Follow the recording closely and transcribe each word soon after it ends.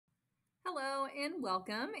Hello and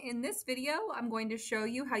welcome. In this video, I'm going to show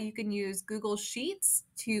you how you can use Google Sheets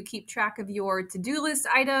to keep track of your to-do list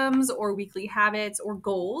items or weekly habits or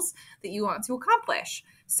goals that you want to accomplish.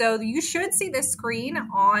 So you should see this screen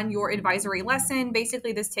on your advisory lesson.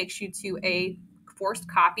 Basically, this takes you to a forced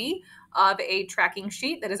copy of a tracking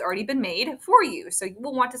sheet that has already been made for you. So you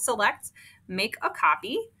will want to select Make a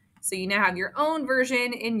Copy. So you now have your own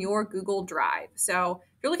version in your Google Drive. So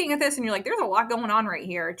if you're looking at this and you're like, there's a lot going on right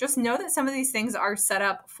here, just know that some of these things are set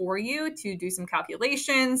up for you to do some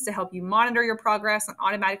calculations, to help you monitor your progress and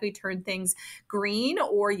automatically turn things green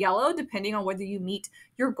or yellow, depending on whether you meet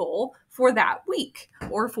your goal for that week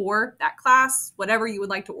or for that class. Whatever you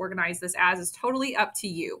would like to organize this as is totally up to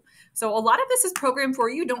you. So a lot of this is programmed for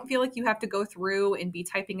you. Don't feel like you have to go through and be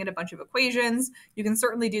typing in a bunch of equations. You can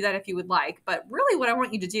certainly do that if you would like. But really what I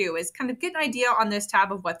want you to do is kind of get an idea on this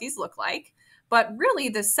tab of what these look like. But really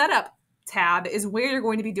the setup tab is where you're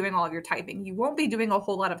going to be doing all of your typing. You won't be doing a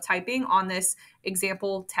whole lot of typing on this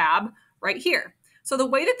example tab right here. So the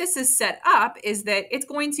way that this is set up is that it's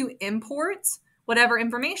going to import whatever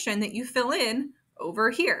information that you fill in over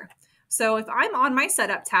here. So if I'm on my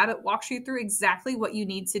setup tab, it walks you through exactly what you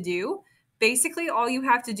need to do. Basically, all you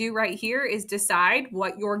have to do right here is decide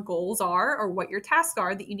what your goals are or what your tasks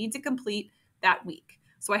are that you need to complete that week.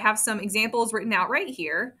 So I have some examples written out right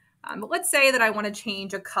here. But let's say that I want to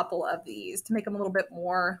change a couple of these to make them a little bit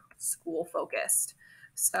more school focused.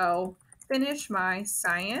 So finish my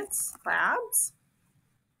science labs.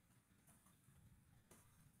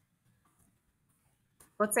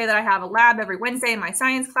 Let's say that I have a lab every Wednesday in my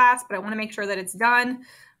science class, but I want to make sure that it's done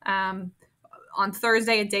on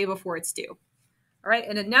Thursday, a day before it's due. All right,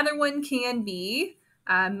 and another one can be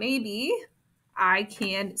maybe I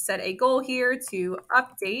can set a goal here to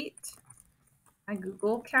update my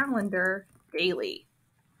Google Calendar daily.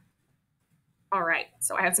 All right,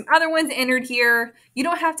 so I have some other ones entered here. You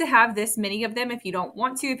don't have to have this many of them if you don't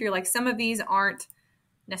want to. If you're like, some of these aren't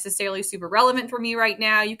necessarily super relevant for me right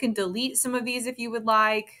now, you can delete some of these if you would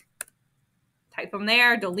like. Type them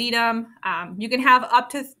there, delete them. You can have up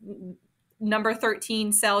to number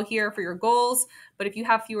 13 cell here for your goals, but if you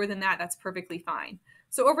have fewer than that, that's perfectly fine.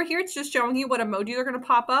 So over here, it's just showing you what emojis are going to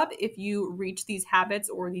pop up if you reach these habits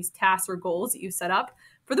or these tasks or goals that you set up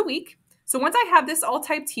for the week. So once I have this all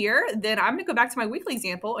typed here, then I'm going to go back to my weekly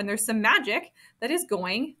example, and there's some magic that is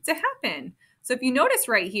going to happen. So if you notice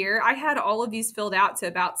right here, I had all of these filled out to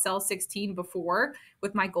about cell 16 before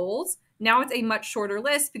with my goals. Now it's a much shorter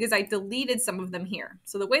list because I deleted some of them here.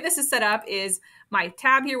 So the way this is set up is my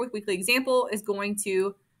tab here with weekly example is going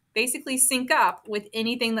to basically sync up with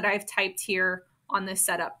anything that I've typed here on this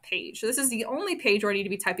setup page. So this is the only page where I need to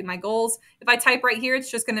be typing my goals. If I type right here,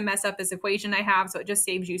 it's just going to mess up this equation I have. So it just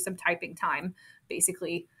saves you some typing time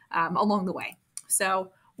basically along the way.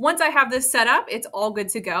 So once I have this set up, it's all good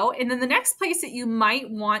to go. And then the next place that you might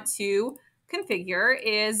want to configure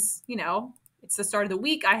is, it's the start of the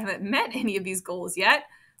week. I haven't met any of these goals yet.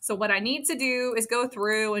 So what I need to do is go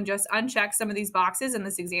through and just uncheck some of these boxes in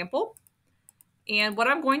this example. And what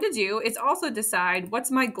I'm going to do is also decide what's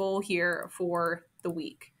my goal here for the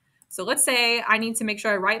week. So let's say I need to make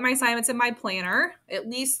sure I write my assignments in my planner at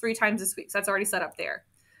least 3 times this week. So that's already set up there.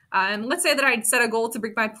 And let's say that I set a goal to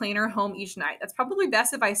bring my planner home each night. That's probably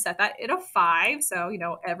best if I set that at a 5. So,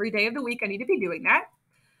 every day of the week I need to be doing that.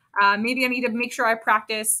 Maybe I need to make sure I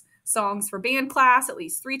practice songs for band class at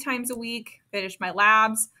least 3 times a week, finish my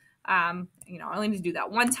labs. I only need to do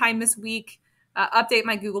that 1 time this week. Update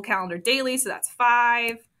my Google Calendar daily, so that's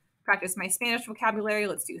 5. Practice my Spanish vocabulary,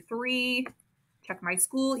 let's do 3. Check my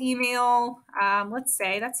school email, let's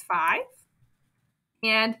say that's 5.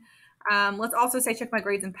 And let's also say check my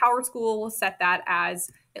grades in PowerSchool, we'll set that as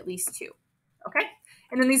at least 2. Okay,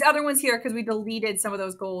 and then these other ones here, because we deleted some of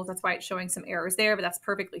those goals, that's why it's showing some errors there, but that's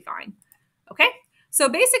perfectly fine. Okay, so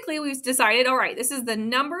basically we've decided, all right, this is the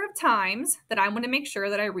number of times that I want to make sure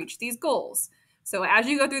that I reach these goals. So as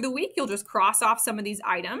you go through the week, you'll just cross off some of these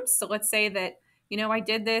items. So let's say that, I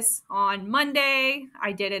did this on Monday,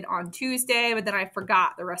 I did it on Tuesday, but then I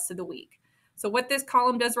forgot the rest of the week. So what this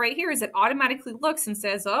column does right here is it automatically looks and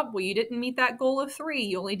says, oh, well, you didn't meet that goal of 3.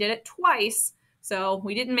 You only did it twice. So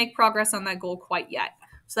we didn't make progress on that goal quite yet.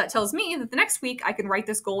 So that tells me that the next week I can write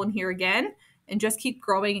this goal in here again and just keep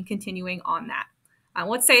growing and continuing on that.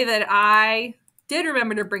 Let's say that I did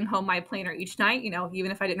remember to bring home my planner each night,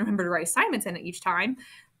 even if I didn't remember to write assignments in it each time,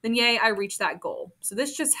 then yay, I reached that goal. So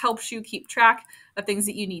this just helps you keep track of things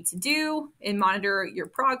that you need to do and monitor your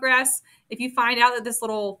progress. If you find out that this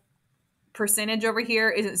little percentage over here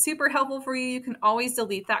isn't super helpful for you, you can always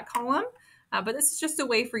delete that column. But this is just a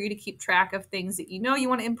way for you to keep track of things that you know you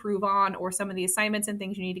want to improve on, or some of the assignments and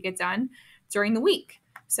things you need to get done during the week.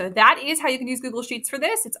 So that is how you can use Google Sheets for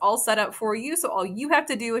this. It's all set up for you. So all you have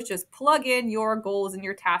to do is just plug in your goals and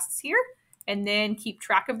your tasks here, and then keep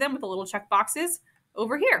track of them with the little check boxes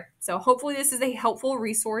over here. So hopefully this is a helpful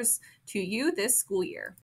resource to you this school year.